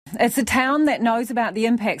It's a town that knows about the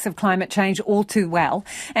impacts of climate change all too well,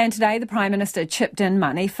 and today the Prime Minister chipped in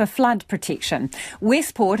money for flood protection.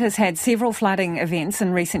 Westport has had several flooding events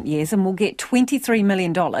in recent years and will get $23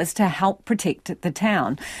 million to help protect the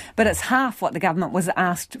town. But it's half what the government was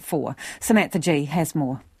asked for. Samantha Gee has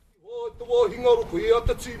more.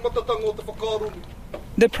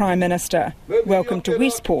 The Prime Minister, welcome to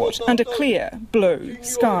Westport under clear blue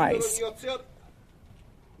skies,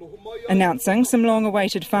 announcing some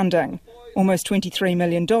long-awaited funding, almost $23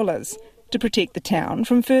 million, to protect the town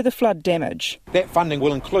from further flood damage. That funding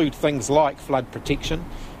will include things like flood protection,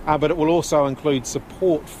 but it will also include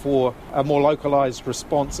support for a more localised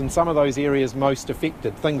response in some of those areas most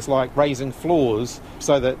affected, things like raising floors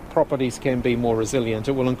so that properties can be more resilient.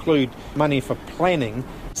 It will include money for planning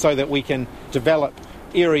so that we can develop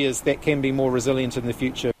areas that can be more resilient in the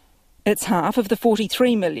future. It's half of the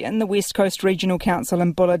 $43 million the West Coast Regional Council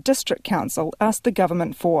and Buller District Council asked the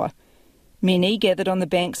government for. Many gathered on the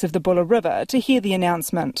banks of the Buller River to hear the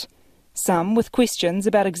announcement. Some with questions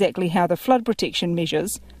about exactly how the flood protection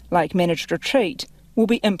measures, like managed retreat, will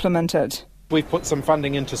be implemented. We've put some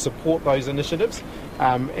funding in to support those initiatives,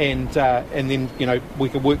 and then we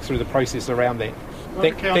can work through the process around that.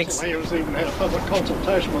 The council here has even had a public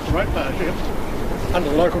consultation with the ratepayers yet. Under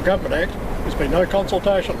the Local Government Act, there's been no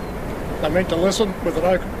consultation. They meant to listen with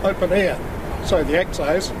an open ear. So the Act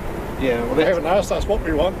says, they haven't asked us what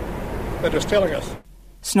we want, they're just telling us.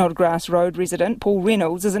 Snodgrass Road resident Paul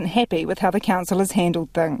Reynolds isn't happy with how the council has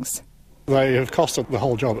handled things. They have costed the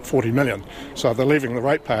whole job at $40 million, so they're leaving the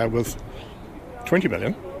ratepayer with $20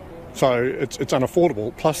 million. So it's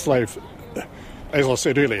unaffordable. Plus they've, as I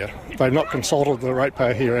said earlier, they've not consulted the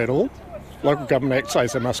ratepayer here at all. Local Government Act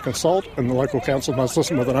says they must consult and the local council must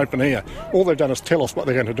listen with an open ear. All they've done is tell us what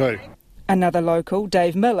they're going to do. Another local,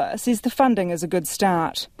 Dave Miller, says the funding is a good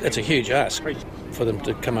start. It's a huge ask for them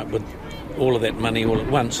to come up with all of that money all at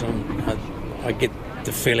once. I get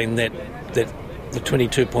the feeling that the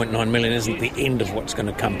 $22.9 million isn't the end of what's going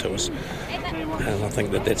to come to us. And I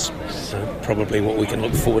think that's probably what we can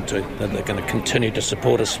look forward to, that they're going to continue to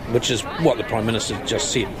support us, which is what the Prime Minister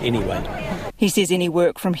just said anyway. He says any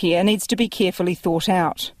work from here needs to be carefully thought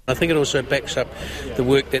out. I think it also backs up the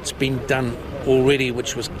work that's been done already,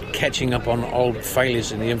 which was catching up on old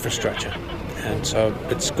failures in the infrastructure. And so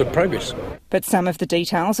it's good progress. But some of the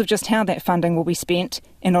details of just how that funding will be spent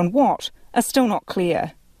and on what are still not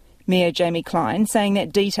clear. Mayor Jamie Clyne saying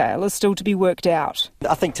that detail is still to be worked out.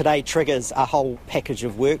 I think today triggers a whole package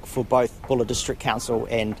of work for both Buller District Council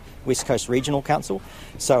and West Coast Regional Council.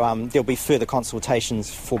 So there'll be further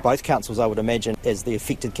consultations for both councils, I would imagine, as the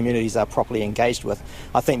affected communities are properly engaged with.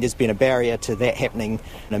 I think there's been a barrier to that happening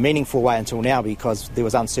in a meaningful way until now because there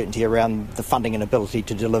was uncertainty around the funding and ability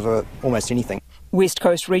to deliver almost anything. West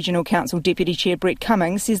Coast Regional Council Deputy Chair Brett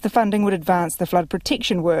Cummings says the funding would advance the flood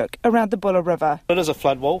protection work around the Buller River. It is a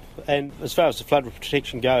flood wall, and as far as the flood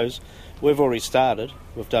protection goes, we've already started.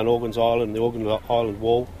 We've done Organs Island, the Organ Island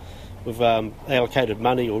wall. We've allocated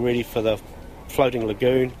money already for the floating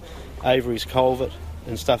lagoon, Avery's culvert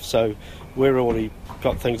and stuff, so we've already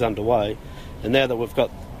got things underway. And now that we've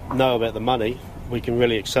know about the money, we can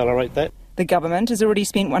really accelerate that. The government has already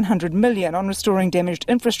spent $100 million on restoring damaged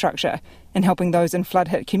infrastructure and helping those in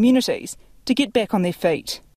flood-hit communities to get back on their feet.